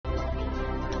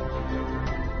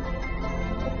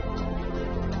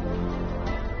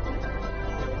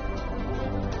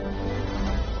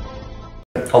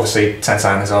Obviously 10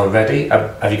 signings already.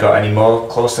 Have you got any more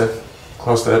close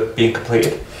to being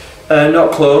completed?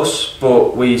 Not close,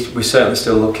 but we're certainly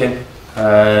still looking.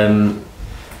 I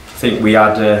think we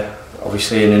had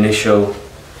obviously an initial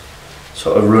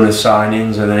sort of run of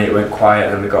signings, and then it went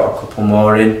quiet, and we got a couple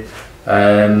more in.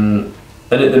 And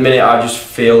at the minute, I just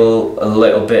feel a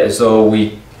little bit as though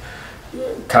we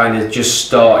kind of just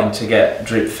starting to get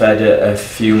drip fed a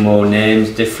few more names,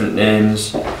 different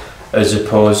names, as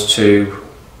opposed to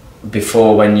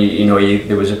before when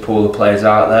there was a pool of players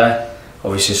out there.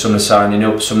 Obviously some are signing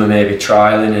up, some are maybe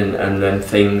trialling, and then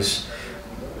things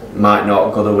might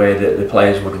not go the way that the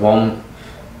players would want.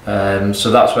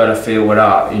 So that's where I feel we're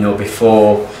at,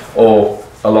 before or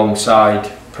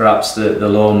alongside perhaps the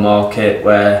loan market,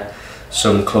 where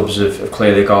some clubs have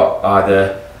clearly got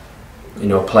either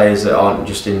players that aren't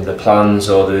just in the plans,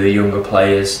 or the younger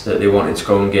players that they wanted to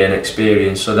go and gain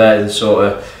experience. So they're the sort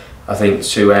of, I think,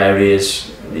 two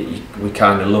areas that we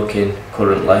kind of look in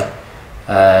currently.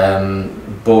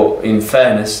 But in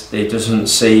fairness, it doesn't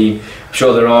seem, I'm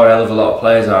sure there are a hell of a lot of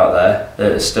players out there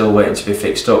that are still waiting to be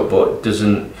fixed up, but it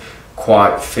doesn't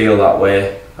quite feel that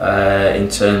way in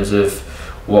terms of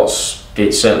what's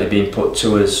certainly been put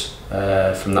to us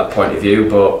from that point of view.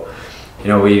 But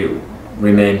we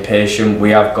remain patient.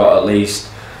 We have got at least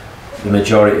the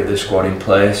majority of the squad in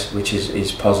place, which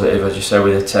is positive, as you say,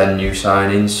 with the 10 new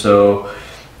signings. So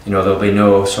there'll be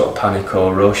no sort of panic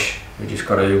or rush. We just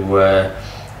got to work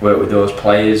with those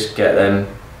players, get them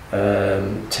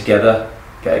together,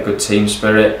 get a good team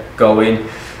spirit going,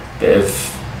 bit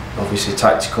of obviously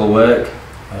tactical work,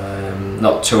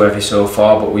 not too heavy so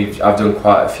far, but I've done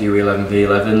quite a few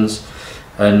 11v11s,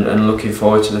 and looking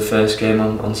forward to the first game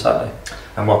on Saturday.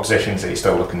 And what positions are you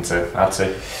still looking to add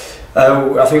to?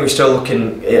 I think we're still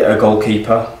looking at a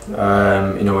goalkeeper.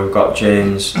 We've got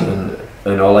James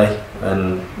and Ollie,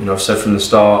 and I've said from the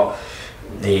start,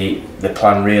 the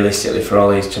plan realistically for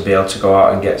Ollie is to be able to go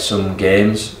out and get some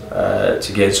games,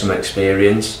 to gain some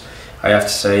experience. I have to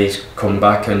say he's come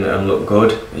back and looked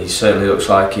good. He certainly looks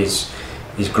like he's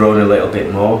grown a little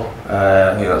bit more.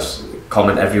 I think that's a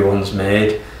comment everyone's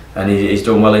made, and he's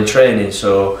done well in training,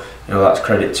 so that's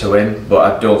credit to him.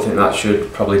 But I don't think that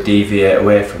should probably deviate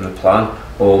away from the plan,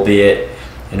 albeit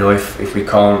if we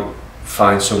can't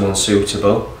find someone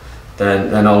suitable,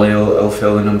 then Ollie will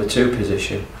fill the number 2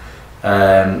 position.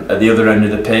 At the other end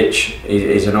of the pitch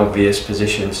is an obvious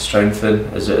position to strengthen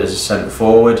as a centre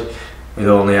forward, with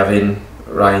only having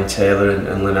Ryan Taylor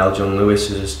and Linnell John Lewis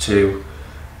as 2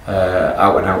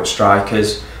 out and out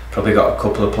strikers. Probably got a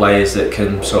couple of players that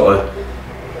can sort of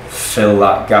fill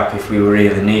that gap if we were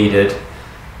really needed,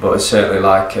 but I'd certainly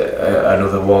like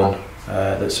another one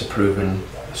that's a proven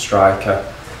striker.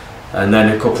 And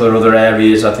then a couple of other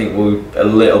areas I think we're a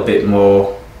little bit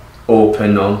more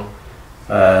open on,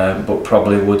 but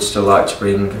probably would still like to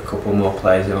bring a couple more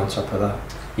players in on top of that.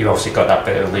 You've obviously got that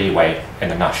bit of leeway in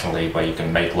the National League where you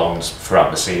can make loans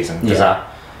throughout the season. Does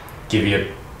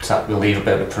that relieve a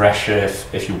bit of the pressure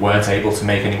if you weren't able to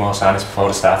make any more signings before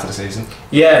the start of the season?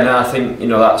 Yeah, no, I think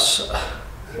that's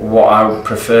what I would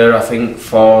prefer. I think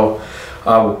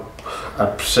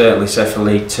I'd certainly say for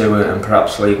League 2 and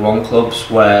perhaps League 1 clubs,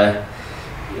 where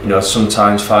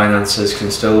sometimes finances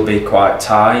can still be quite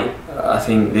tight. I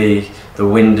think the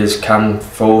windows can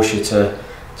force you to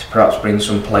perhaps bring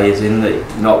some players in that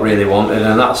you're not really wanted,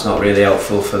 and that's not really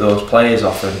helpful for those players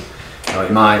often.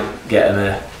 You might get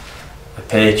them a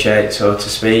paycheck, so to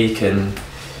speak, and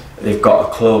they've got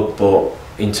a club, but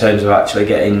in terms of actually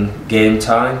getting game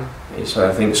time, so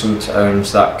I think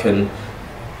sometimes that can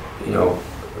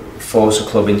force a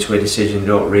club into a decision they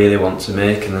don't really want to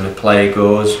make, and then a player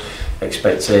goes,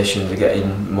 expectations are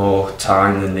getting more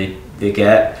time than they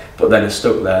get, but then are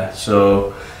stuck there.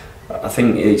 So I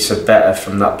think it's a better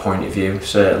from that point of view,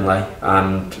 certainly,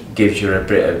 and gives you a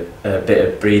bit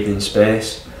of breathing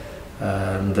space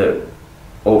that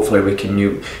hopefully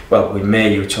we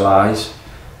may utilise.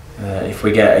 If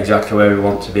we get exactly where we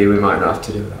want to be, we might not have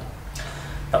to do that.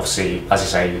 Obviously, as you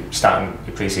say, starting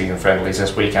your pre-season friendlies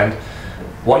this weekend,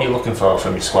 what are you looking for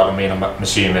from your squad? I mean, I'm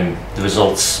assuming the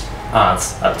results aren't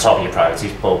at the top of your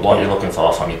priorities, but what are you looking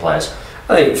for from your players?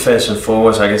 I think first and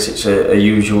foremost, I guess it's a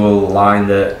usual line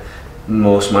that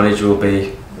most managers will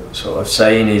be sort of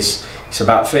saying is it's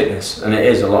about fitness, and it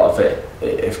is a lot of it.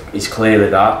 It's clearly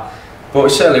that, but we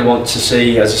certainly want to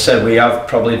see, as I said, we have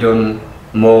probably done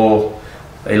more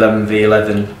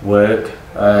 11v11 work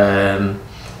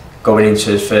going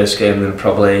into his first game than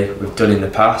probably we've done in the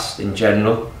past in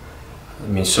general. I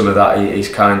mean, some of that is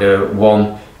kind of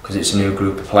because it's a new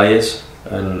group of players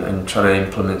and trying to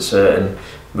implement certain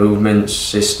movements,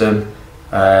 system.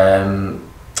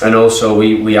 and also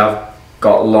we have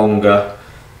got longer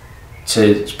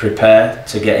to prepare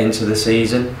to get into the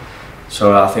season,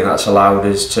 so I think that's allowed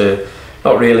us to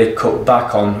not really cut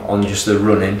back on just the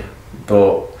running,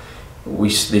 but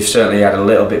they've certainly had a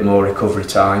little bit more recovery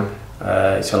time.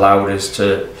 It's allowed us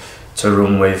to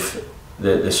run with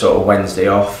the sort of Wednesday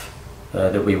off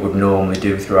that we would normally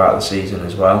do throughout the season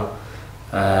as well.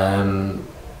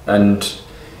 And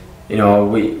you know,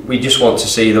 we just want to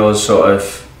see those sort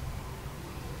of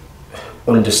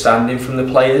understanding from the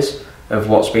players of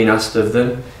what's been asked of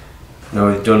them. You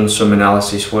know, we've done some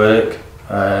analysis work.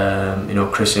 You know,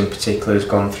 Chris in particular has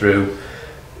gone through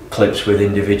clips with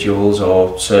individuals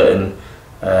or certain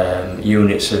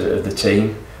units of the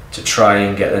team to try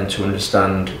and get them to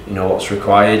understand, you know, what's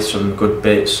required. Some good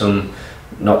bits, some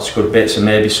not so good bits, and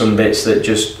maybe some bits that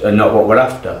just are not what we're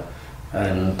after.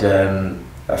 And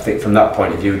I think from that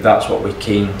point of view, that's what we're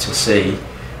keen to see,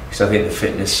 because I think the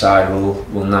fitness side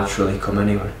will naturally come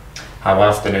anyway. How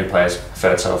have the new players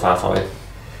fared so far for you?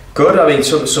 Good. I mean,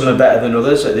 some are better than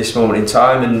others at this moment in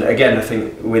time, and again, I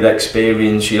think with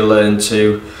experience you learn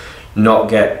to not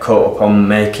get caught up on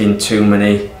making too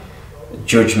many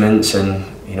judgments and,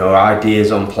 you know,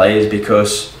 ideas on players,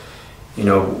 because, you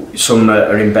know, some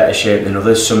are in better shape than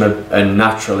others, some are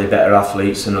naturally better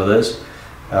athletes than others.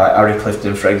 Harry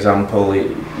Clifton, for example,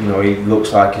 you know, he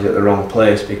looks like he's at the wrong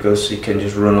place because he can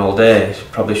just run all day. He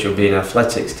probably should be in an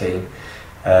athletics team.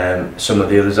 Some of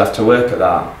the others have to work at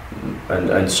that,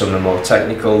 and some are more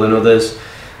technical than others.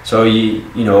 So you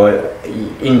know,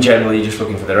 in general, you're just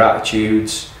looking for their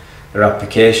attitudes, their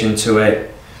application to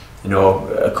it. You know,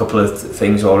 a couple of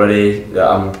things already that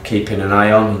I'm keeping an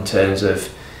eye on in terms of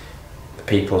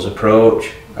people's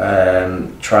approach,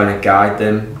 trying to guide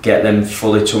them, get them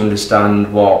fully to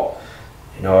understand what,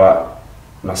 you know,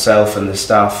 myself and the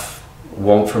staff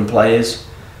want from players.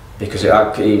 Because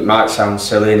it might sound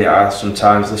silly, and I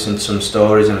sometimes listen to some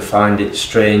stories and I find it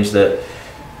strange that,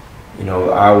 you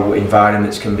know, our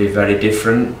environments can be very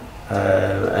different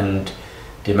and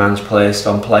demands placed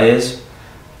on players.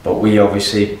 But we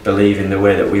obviously believe in the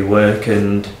way that we work,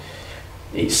 and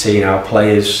it's seeing our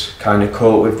players kind of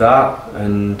cope with that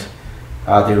and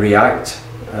how they react.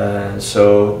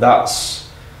 So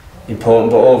that's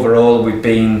important. But overall, we've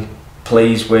been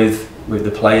pleased with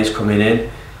the players coming in.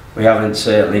 We haven't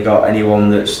certainly got anyone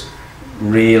that's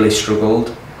really struggled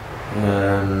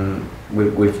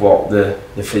with what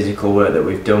the physical work that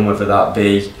we've done, whether that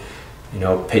be, you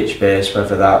know, pitch based,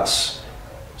 whether that's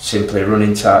simply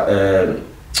running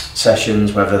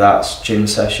sessions, whether that's gym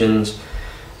sessions,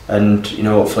 and, you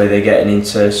know, hopefully they're getting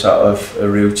into sort of a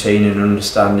routine and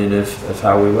understanding of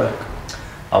how we work.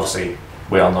 Obviously,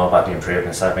 we all know about the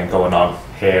improvements that have been going on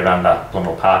here and at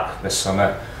Blundell Park this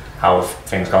summer. How have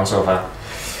things gone so far?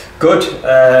 Good.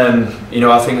 You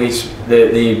know, I think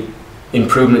the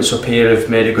improvements up here have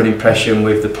made a good impression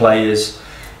with the players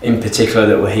in particular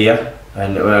that were here.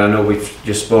 And I know we've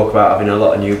just spoke about having a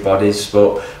lot of new bodies,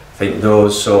 but I think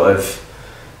those sort of,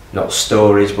 not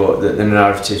stories, but the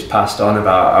narratives passed on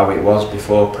about how it was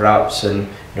before perhaps, and,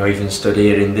 you know, even stood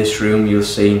here in this room, you'll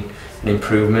see an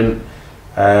improvement.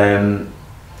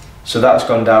 So that's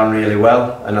gone down really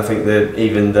well, and I think that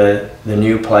even the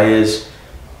new players,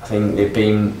 I think they've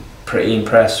been pretty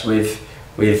impressed with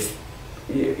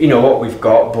you know what we've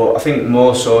got, but I think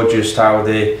more so just how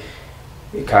they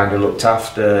kind of looked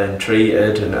after and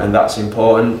treated, and that's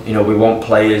important. You know, we want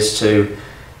players to,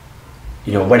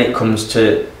 you know, when it comes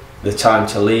to the time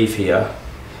to leave here,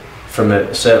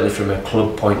 certainly from a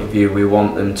club point of view, we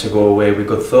want them to go away with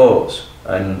good thoughts.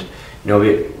 And, you know,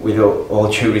 with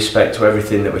all due respect to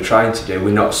everything that we're trying to do,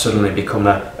 we're not suddenly become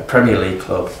a Premier League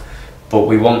club, but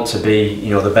we want to be, you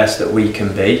know, the best that we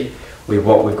can be with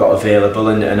what we've got available.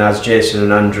 And as Jason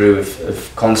and Andrew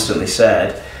have constantly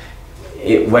said,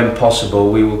 when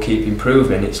possible, we will keep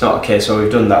improving. It's not a case of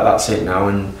we've done that, that's it now,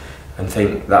 and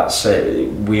think that's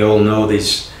it. We all know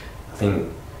these, I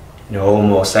think, you know,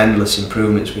 almost endless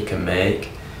improvements we can make.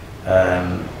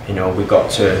 You know, we've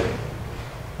got to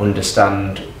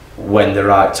understand when the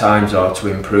right times are to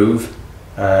improve,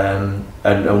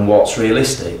 and what's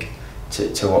realistic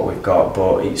to what we've got.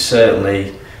 But it's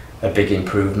certainly a big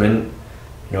improvement.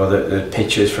 You know, the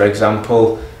pictures, for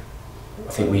example,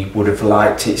 I think we would have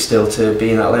liked it still to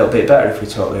be that little bit better, if we're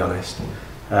totally honest.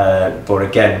 But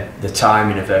again, the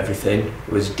timing of everything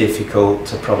was difficult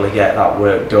to probably get that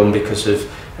work done because of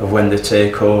when the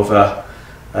takeover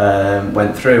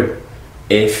went through.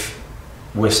 If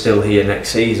we're still here next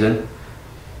season,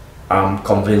 I'm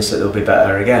convinced that they'll be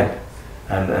better again,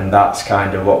 and that's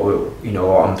kind of what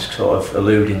what I'm sort of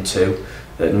alluding to,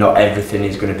 that not everything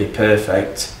is going to be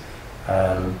perfect,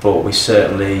 but we're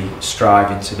certainly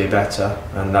striving to be better,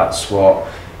 and that's what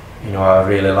I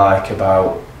really like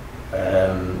about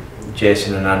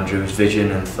Jason and Andrew's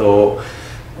vision and thought,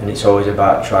 and it's always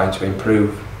about trying to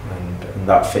improve, and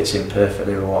that fits in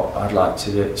perfectly with what I'd like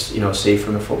to do, see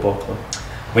from a football club.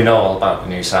 We know all about the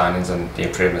new signings and the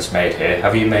improvements made here.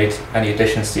 Have you made any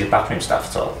additions to your backroom staff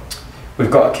at all? We've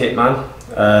got a kit man,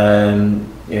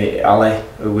 Ali,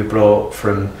 who we brought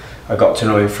from. I got to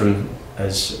know him from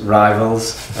as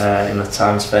rivals in my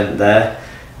time spent there,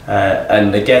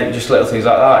 and again, just little things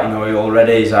like that. He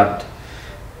already has had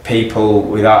people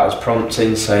without us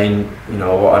prompting saying,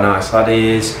 what a nice lad he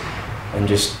is, and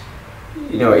just,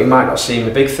 it might not seem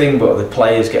a big thing, but the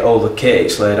players get all the kit,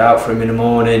 it's laid out for him in the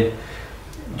morning.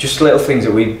 Just little things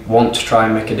that we want to try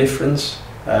and make a difference,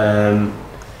 and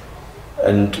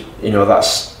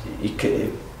that's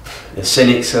the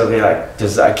cynics will be like,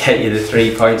 does that get you the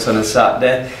 3 points on a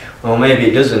Saturday? Well, maybe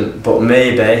it doesn't, but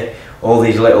maybe all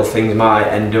these little things might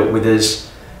end up with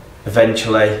us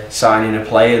eventually signing a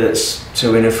player that's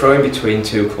to and fro in between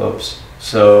two clubs.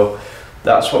 So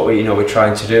that's what we're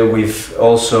trying to do. We've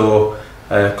also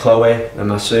Chloe, the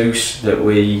masseuse that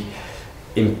we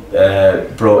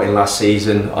brought in last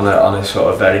season on a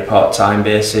sort of very part-time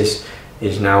basis,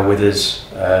 is now with us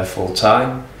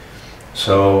full-time.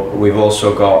 So we've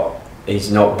also got,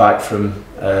 he's not back from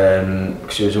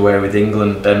because he was away with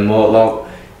England, Ben Mortlock.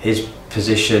 His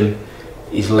position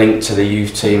is linked to the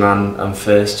youth team and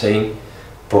first team,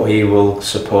 but he will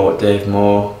support Dave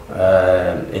Moore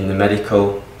in the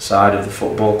medical side of the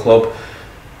football club.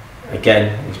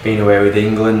 Again, he's been away with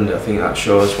England. I think that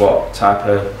shows what type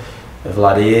of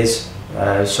lad he is.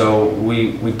 So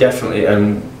we definitely,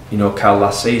 Cal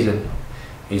last season,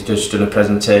 he's just done a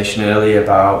presentation earlier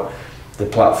about the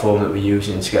platform that we're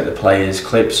using to get the players'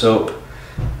 clips up.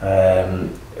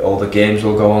 All the games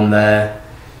will go on there.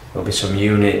 There'll be some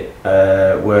unit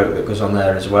work that goes on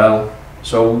there as well.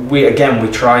 So we're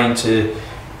trying to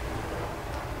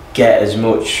get as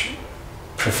much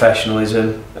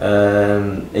professionalism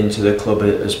into the club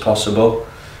as possible.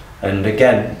 And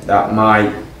again,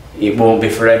 it won't be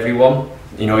for everyone.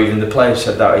 Even the players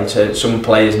said that. Some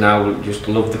players now just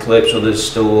love the clips, others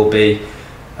still will be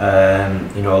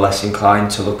less inclined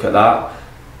to look at that,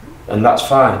 and that's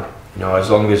fine. As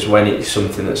long as when it's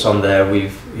something that's on there,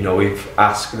 we've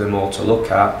asked them all to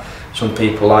look at. Some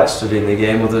people like studying the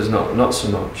game, others not so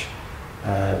much.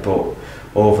 But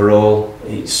overall,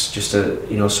 it's just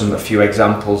a few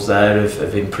examples there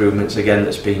of improvements again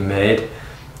that's been made.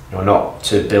 Not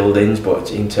to buildings,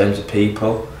 but in terms of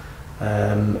people,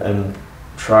 and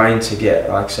trying to get,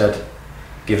 like I said,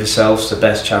 give ourselves the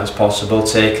best chance possible.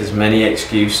 Take as many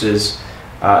excuses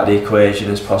out of the equation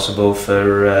as possible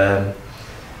for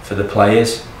the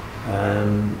players,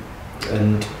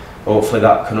 and hopefully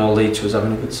that can all lead to us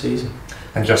having a good season.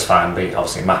 And just finally,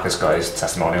 obviously Mac has got his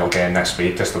testimonial game next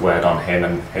week. Just a word on him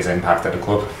and his impact at the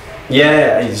club.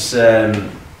 Yeah, he's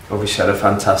obviously had a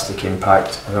fantastic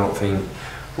impact. I don't think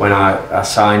when I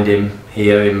signed him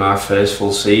here in my first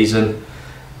full season,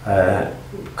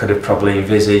 could have probably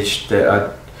envisaged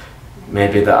that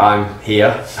I'm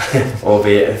here,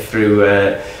 albeit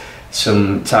through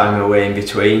some time away in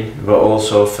between, but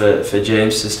also for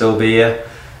James to still be here.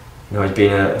 He's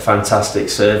been a fantastic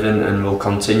servant and will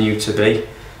continue to be,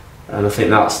 and I think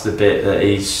that's the bit that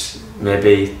he's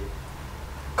maybe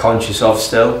conscious of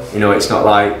still. It's not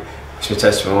like it's a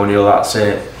testimonial, that's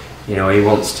it. He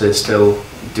wants to still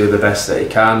do the best that he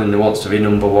can, and he wants to be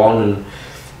number one, and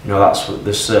that's what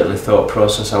the certainly thought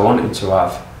process I want him to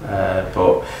have.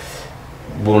 But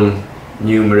won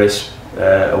numerous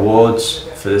awards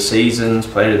for the seasons,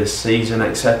 player of the season,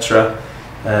 etc.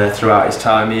 Throughout his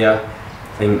time here.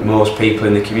 I think most people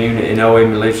in the community know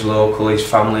him. He lives local. His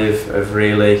family have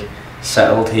really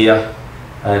settled here,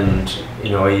 and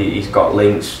he's got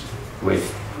links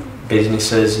with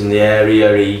businesses in the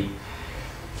area. He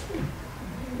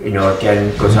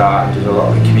again goes out and does a lot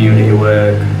of the community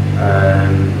work.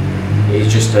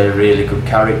 He's just a really good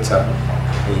character.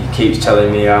 He keeps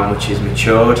telling me how much he's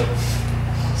matured,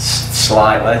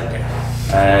 slightly,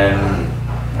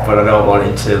 but I don't want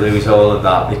him to lose all of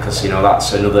that, because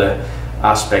that's another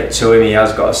aspect to him. He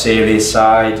has got a serious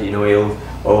side. He'll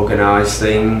organise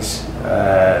things,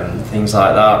 things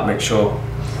like that, make sure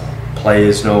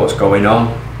players know what's going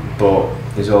on, but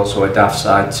there's also a daft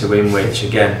side to him, which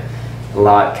again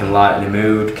can lighten the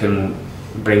mood, can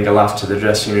bring a laugh to the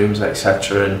dressing rooms,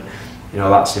 etc. And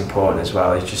that's important as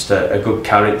well. He's just a good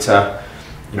character,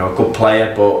 a good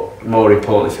player, but more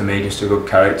importantly for me, just a good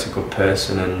character, good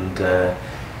person. And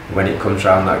when it comes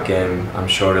round that game, I'm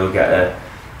sure he'll get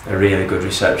a really good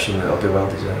reception that'll be well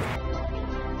deserved.